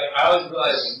myself. Because I always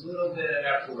realize a little bit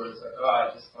afterwards, like, oh, I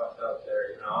just fucked up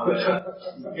there, you know.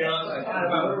 You know, it's like, God,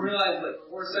 if I would have realized, like,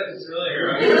 4 seconds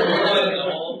earlier, I would have realized the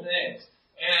whole thing.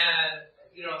 And,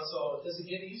 you know, so does it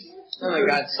get easier? Oh, my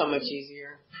God, so much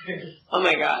easier. Oh,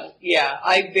 my God. Yeah,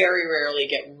 I very rarely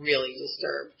get really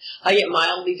disturbed. I get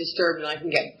mildly disturbed, and I can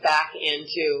get back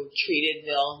into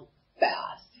treatedville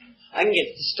fast. I can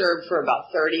get disturbed for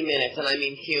about 30 minutes, and I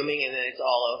mean fuming, and then it's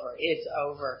all over. It's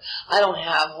over. I don't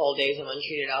have whole days of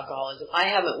untreated alcoholism. I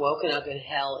haven't woken up in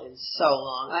hell in so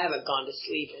long. I haven't gone to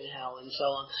sleep in hell in so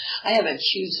long. I haven't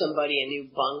chewed somebody a new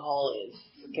bunghole in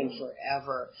freaking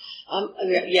forever.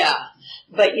 Yeah.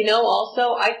 But, you know,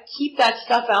 also, I keep that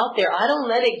stuff out there. I don't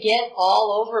let it get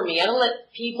all over me. I don't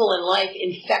let people in life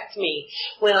infect me.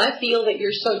 When I feel that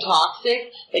you're so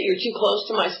toxic, that you're too close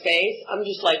to my space, I'm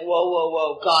just like, whoa, whoa,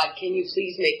 whoa, God, can you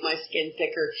please make my skin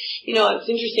thicker? You know, it's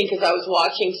interesting because I was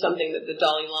watching something that the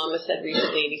Dalai Lama said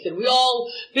recently, and he said, we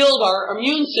all build our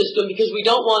immune system because we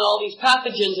don't want all these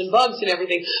pathogens and bugs and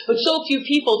everything, but so few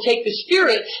people take the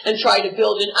spirit and try to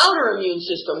build an outer immune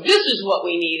system. This is what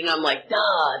we need. And I'm like,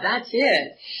 duh, that's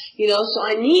it. You know, so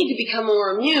I need to become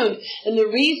more immune. And the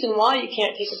reason why you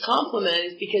can't take a compliment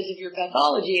is because of your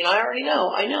pathology. And I already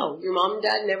know, your mom and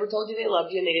dad never told you they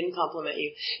loved you and they didn't compliment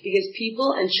you. Because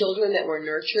people and children that were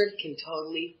nurtured can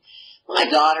totally. My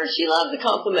daughter, she loves a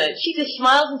compliment. She just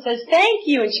smiles and says, thank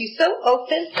you. And she's so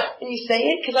open. And you say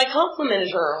it because I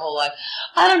complimented her whole life.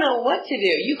 I don't know what to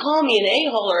do. You call me an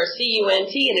a-hole or a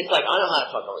C-U-N-T, and it's like, I don't know how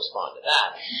to fucking respond to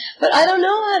that. But I don't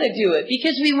know how to do it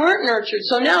because we weren't nurtured.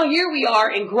 So now here we are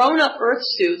in grown-up earth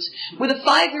suits with a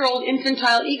 5-year-old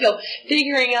infantile ego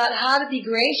figuring out how to be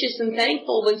gracious and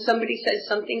thankful when somebody says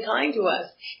something kind to us.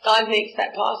 God makes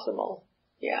that possible.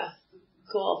 Yeah.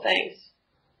 Cool. Thanks.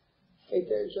 Right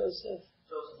there, Joseph.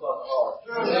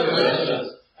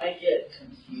 I get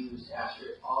confused,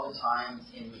 Astrid, all the time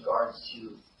in regards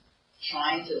to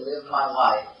trying to live my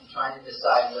life and trying to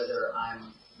decide whether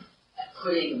I'm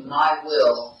putting my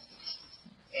will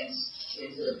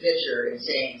into the picture and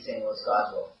saying, well, it's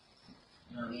God's will.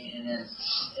 You know what I mean? And then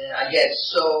I get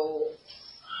so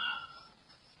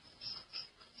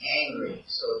angry,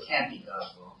 so it can't be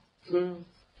God's will. Mm-hmm.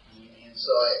 And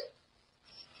so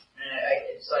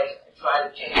it's like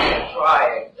I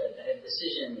had a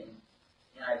decision, and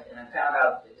I found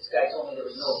out that this guy told me there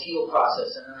was no appeal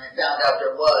process, and then I found out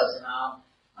there was, and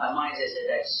my mind just said,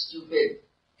 that stupid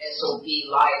SOB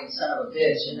lying son of a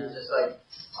bitch, and I was just like,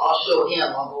 I'll show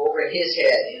him, I'll go over his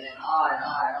head, and then on and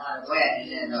on and on it went, and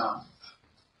then,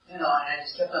 and I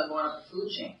just kept on going up the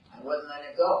food chain. I wasn't letting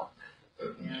it go.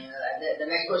 And the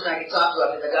next person I could talk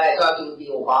to, the guy I talked to would be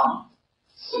Obama.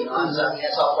 You know,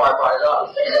 that's how far I brought it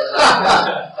up.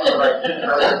 I was like,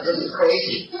 this is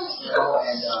crazy. You know,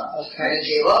 and I just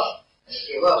gave up.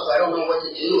 So I don't know what to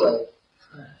do. Like,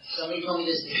 somebody told me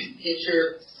this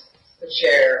picture a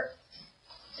chair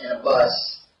and a bus,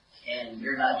 and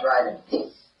you're not driving. And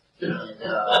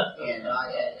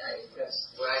that's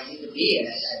where I need to be. And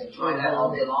I've been trying that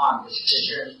all day long. This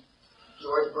picture,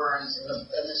 George Burns in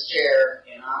this chair,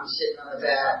 and I'm sitting on the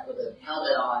back with a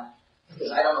helmet on.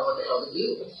 Because I don't know what the hell to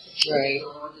do. Right. I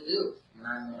don't know what to do. And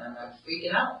I'm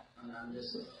freaking out. I'm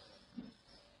just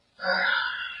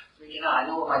freaking out. I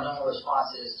know what my normal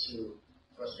response is to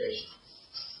frustration.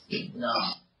 No.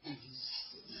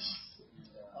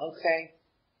 Okay.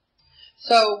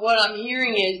 So what I'm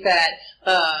hearing is that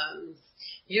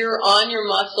you're on your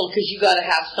muscle because you got to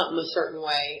have something a certain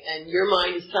way, and your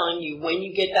mind is telling you when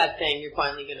you get that thing, you're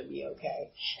finally going to be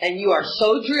okay. And you are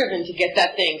so driven to get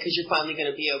that thing because you're finally going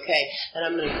to be okay. And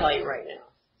I'm going to tell you right now,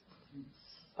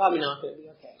 probably not going to be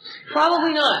okay.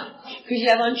 Probably not, because you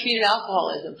have untreated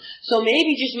alcoholism. So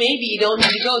maybe, just maybe, you don't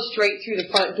need to go straight through the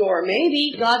front door.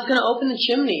 Maybe God's going to open the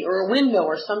chimney or a window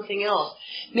or something else.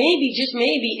 Maybe, just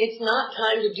maybe, it's not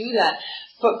time to do that.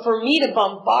 But for me to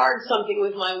bombard something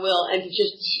with my will and to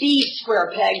just feed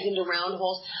square pegs into round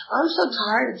holes, I'm so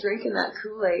tired of drinking that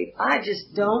Kool-Aid. I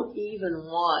just don't even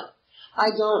want.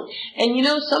 I don't. And you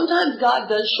know, sometimes God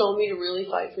does show me to really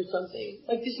fight for something.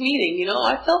 Like this meeting, you know,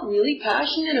 I felt really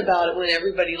passionate about it when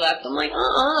everybody left. I'm like,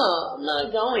 I'm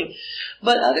not going.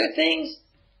 But other things,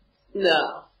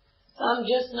 no. I'm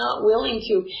just not willing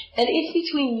to. And it's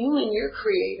between you and your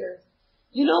Creator.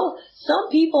 You know, some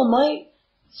people might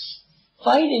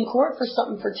fight in court for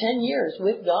something for 10 years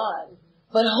with God.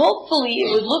 But hopefully it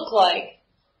would look like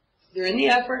They're in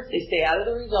the effort, they stay out of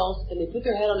the results, and they put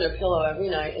their head on their pillow every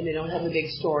night, and they don't have a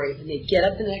big story. And they get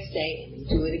up the next day, and they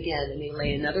do it again, and they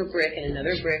lay another brick, and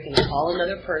they call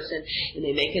another person, and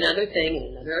they make another thing,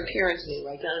 and another appearance, and they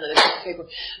write down another piece of paper.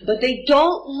 But they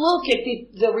don't look at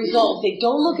the results. They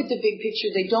don't look at the big picture.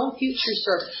 They don't future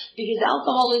surf, because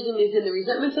alcoholism is in the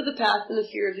resentments of the past and the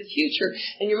fear of the future.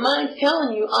 And your mind's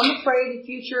telling you, I'm afraid of the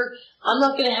future, I'm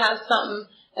not going to have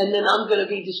something, and then I'm going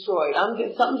to be destroyed.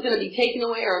 Something's going to be taken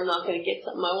away, or I'm not going to get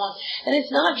something I want. And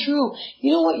it's not true.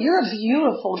 You know what? You're a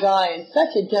beautiful guy and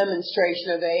such a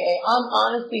demonstration of AA. I'm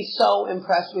honestly so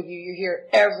impressed with you. You're here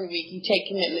every week. You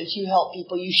take commitments. You help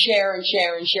people. You share and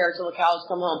share and share till the cows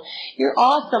come home. You're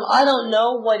awesome. I don't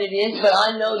know what it is, but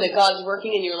I know that God's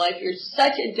working in your life. You're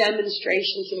such a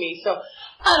demonstration to me. So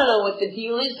I don't know what the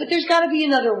deal is, but there's got to be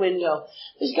another window.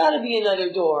 There's got to be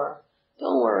another door.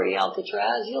 Don't worry,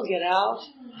 Alcatraz, you'll get out.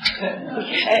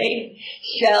 Okay.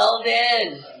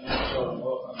 Sheldon.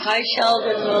 Hi,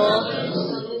 Sheldon Wolf.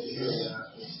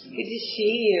 Good to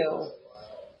see you.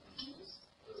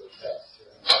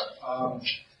 I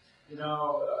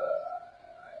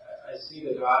see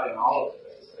the God in all of it.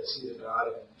 I see the God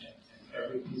in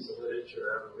every piece of literature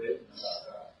ever written about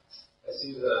God. I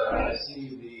see the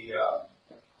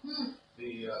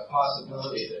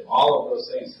possibility that all of those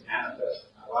things can manifest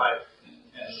in my life.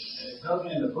 And it tells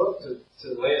me in the book to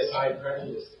lay aside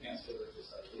prejudice against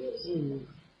religious ideas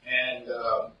and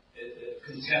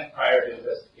contempt prior to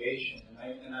investigation.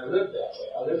 And I live that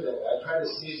way. I try to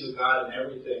see the God in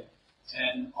everything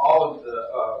and all of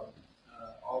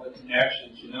the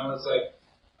connections. It's like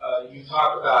you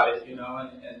talk about it, and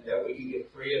that we can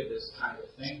get free of this kind of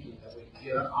thinking, that we can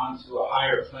get onto a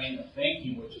higher plane of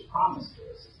thinking, which is promised to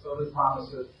us. It's totally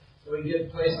promised to us. So we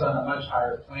get placed on a much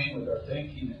higher plane with our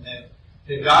thinking, and then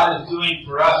that God is doing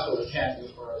for us what we can't do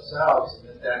for ourselves,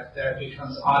 and that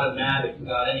becomes automatic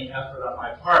without any effort on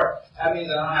my part. That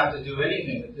means I don't have to do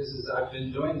anything. I've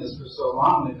been doing this for so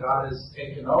long that God has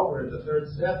taken over. In the third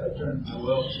step, I turned my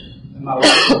will and my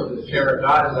life over to the care of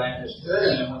God as I understood.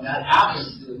 And then when that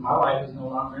happens, my life is no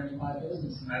longer any of my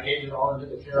business, and I gave it all into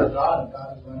the care of God, and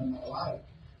God is running my life.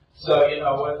 So,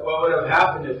 what would have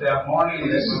happened if that morning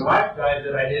that my wife died,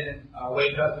 that I didn't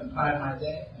wake up and plan my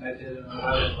day, and I did an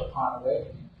 11th upon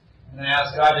awakening. And I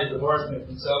asked God to divorce me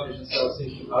from selfish and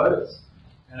self-seeking motives.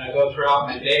 And I go throughout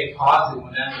my day pausing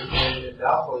when that is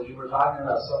doubtful, as you were talking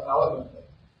about so eloquently.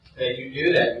 That you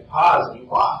do that, you pause and you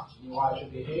watch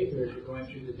your behavior as you're going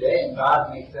through the day, and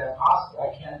God makes that possible.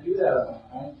 I can't do that on my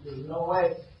own. There's no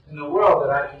way in the world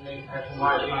that I can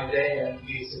watch my day and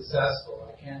be successful.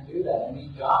 I can't do that. I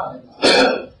need God in my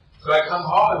life. So I come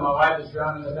home and my wife is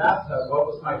drowning in the bathtub. What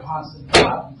was my constant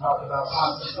thought? You talk about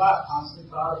constant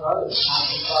thought of others,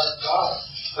 constant thought of God.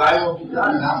 Thy will be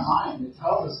done, not mine. It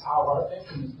tells us how our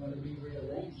thinking is going to be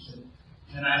rearranged.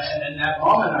 And in that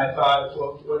moment I thought,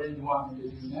 well, what did you want me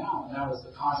to do now? And that was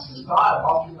the constant thought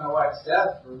all through my wife's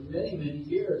death for many, many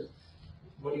years.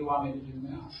 What do you want me to do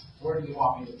now? Where do you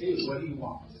want me to be? What do you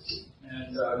want me to be?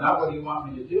 And not what do you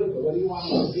want me to do, but what do you want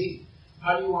me to be?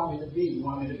 How do you want me to be? You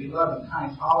want me to be loving,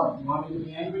 kind, tolerant. You want me to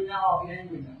be angry now? I'll be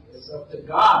angry now. It's up to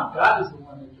God. God is the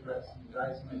one that directs me,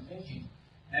 guides my thinking.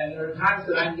 And there are times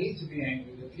that I need to be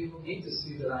angry, that people need to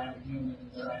see that I am human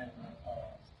and that I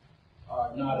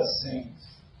am not a saint.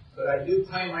 But I do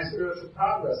claim my spiritual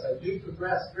progress. I do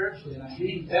progress spiritually, and I'm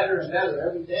getting better and better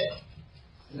every day.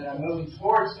 And then I'm moving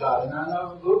towards God, and I'm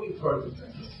not moving towards the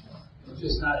drink. It's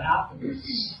just not happening.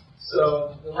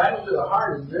 So the language of the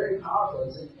heart is very powerful.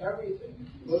 It's in everything. If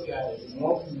you look at it and you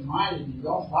open your mind and you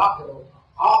don't block it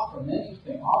off from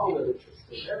anything, all the literature,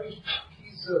 every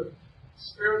piece of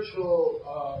spiritual,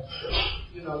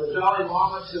 the Dalai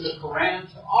Lama to the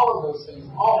Quran, to all of those things,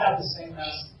 all have the same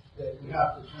message, that you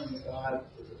have to turn to God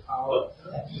for the power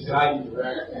to guide you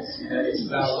directly. And it's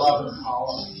about love and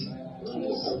tolerance.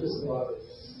 So just love it.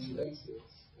 Thank you.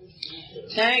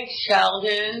 Thanks,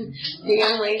 Sheldon. The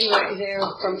young lady right there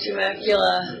from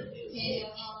Temecula.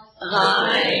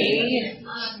 Hi.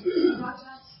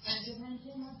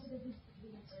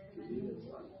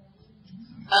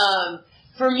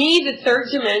 For me, the third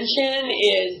dimension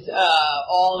is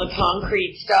all the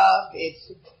concrete stuff.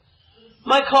 It's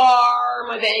my car,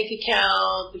 my bank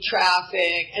account, the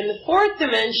traffic. And the fourth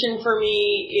dimension for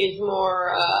me is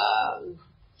more,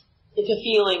 it's a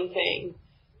feeling thing.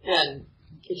 And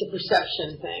it's a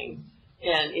perception thing,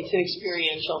 and it's an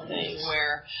experiential thing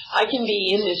where I can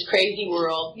be in this crazy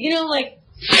world, like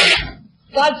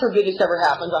God forbid this ever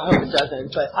happens, I hope it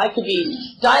doesn't, but I could be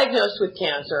diagnosed with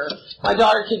cancer, my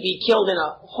daughter could be killed in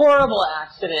a horrible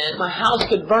accident, my house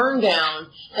could burn down,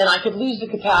 and I could lose the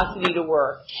capacity to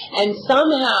work. And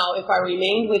somehow, if I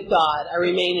remained with God, I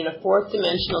remain in a fourth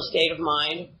dimensional state of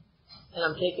mind, and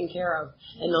I'm taken care of.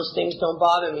 And those things don't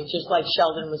bother me, just like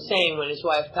Sheldon was saying when his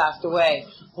wife passed away.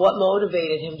 What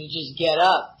motivated him to just get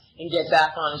up and get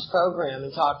back on his program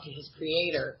and talk to his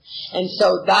creator? And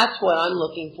so that's what I'm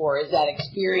looking for, is that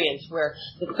experience where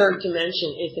the third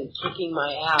dimension isn't kicking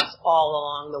my ass all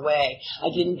along the way. I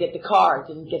didn't get the car,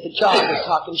 didn't get the job, they're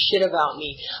talking shit about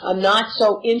me. I'm not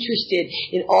so interested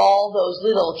in all those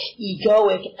little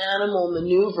egoic animal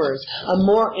maneuvers. I'm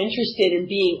more interested in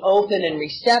being open and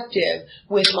receptive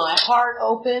with my heart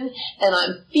open, and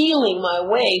I'm feeling my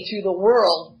way through the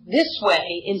world this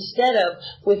way instead of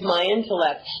with my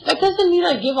intellect. That doesn't mean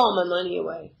I give all my money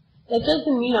away. That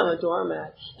doesn't mean I'm a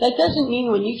doormat. That doesn't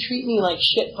mean when you treat me like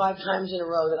shit 5 times in a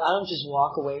row that I don't just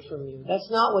walk away from you. That's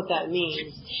not what that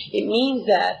means. It means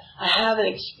that I have an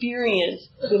experience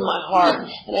with my heart,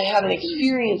 and I have an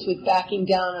experience with backing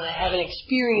down, and I have an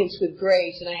experience with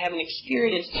grace, and I have an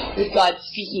experience with God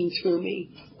speaking through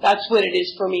me. That's what it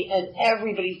is for me, and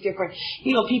everybody's different.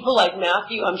 You know, people like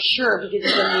Matthew, I'm sure, because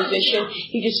he's a musician,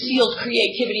 he just feels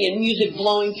creativity and music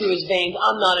blowing through his veins.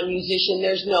 I'm not a musician.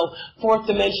 There's no fourth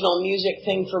dimensional music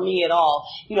thing for me at all.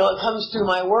 You know, it comes through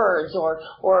my words, or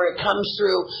it comes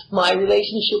through my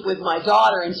relationship with my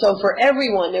daughter. And so for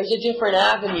everyone, there's a different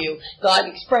avenue. God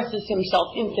expresses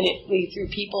himself infinitely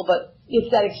through people, but it's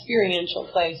that experiential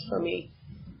place for me.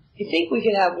 I think we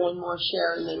could have one more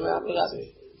share and then wrap it up.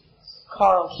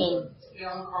 Carlton.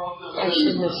 Yeah, I'm Carlton. I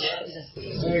shouldn't have said that.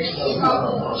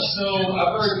 So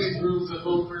I've heard these groups of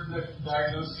over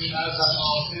diagnosing as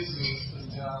alcoholics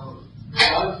and it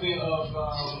reminds me of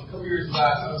a couple years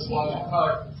back I was watching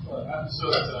an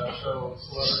episode of that show,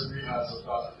 Celebrity Rehab with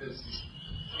Dr. Pinsky.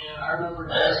 And I remember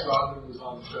Dennis Rodman was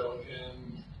on the show,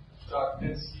 and Dr.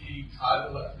 Pinsky tried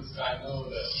to let this guy know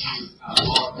that he was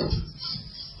alcoholic.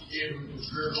 He gave him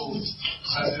empirical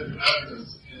scientific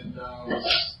evidence, and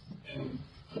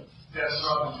Dennis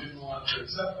Rodman didn't want to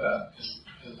accept that.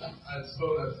 And I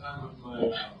spoke at the time with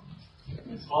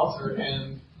my sponsor,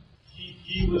 and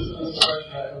he was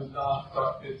uncertain that it was not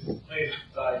Dr. Pinsky's place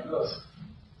to diagnose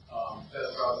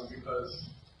Dennis Rodman because,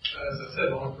 as I said,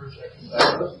 the only person that can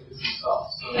diagnose it is himself.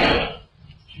 So, can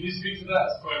you speak to that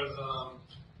as far as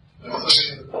somebody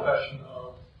in the profession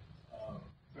of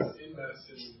in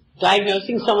medicine?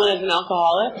 Diagnosing someone as an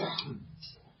alcoholic?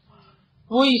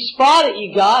 Well, you spot it,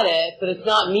 you got it, but it's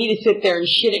not me to sit there and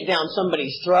shit it down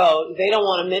somebody's throat. If they don't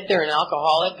want to admit they're an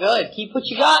alcoholic, good. Keep what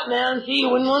you got, man. See, you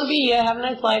wouldn't want to be you. Have a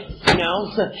nice life, you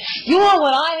know. You want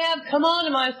what I have? Come on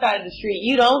to my side of the street.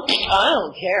 You don't? I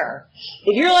don't care.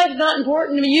 If your life's not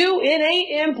important to you, it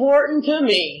ain't important to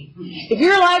me. If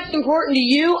your life's important to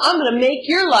you, I'm going to make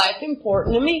your life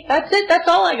important to me. That's it. That's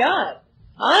all I got.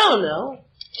 I don't know.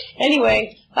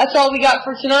 Anyway, that's all we got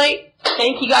for tonight.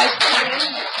 Thank you guys for coming.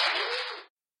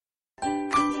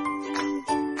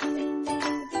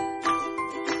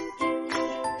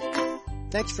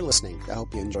 Thanks for listening. I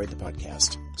hope you enjoyed the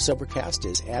podcast. Sobercast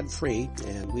is ad-free,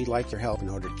 and we'd like your help in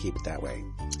order to keep it that way.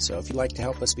 So if you'd like to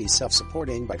help us be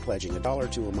self-supporting by pledging $1 or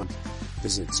 $2 a month,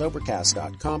 visit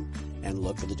Sobercast.com and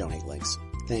look for the donate links.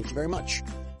 Thank you very much.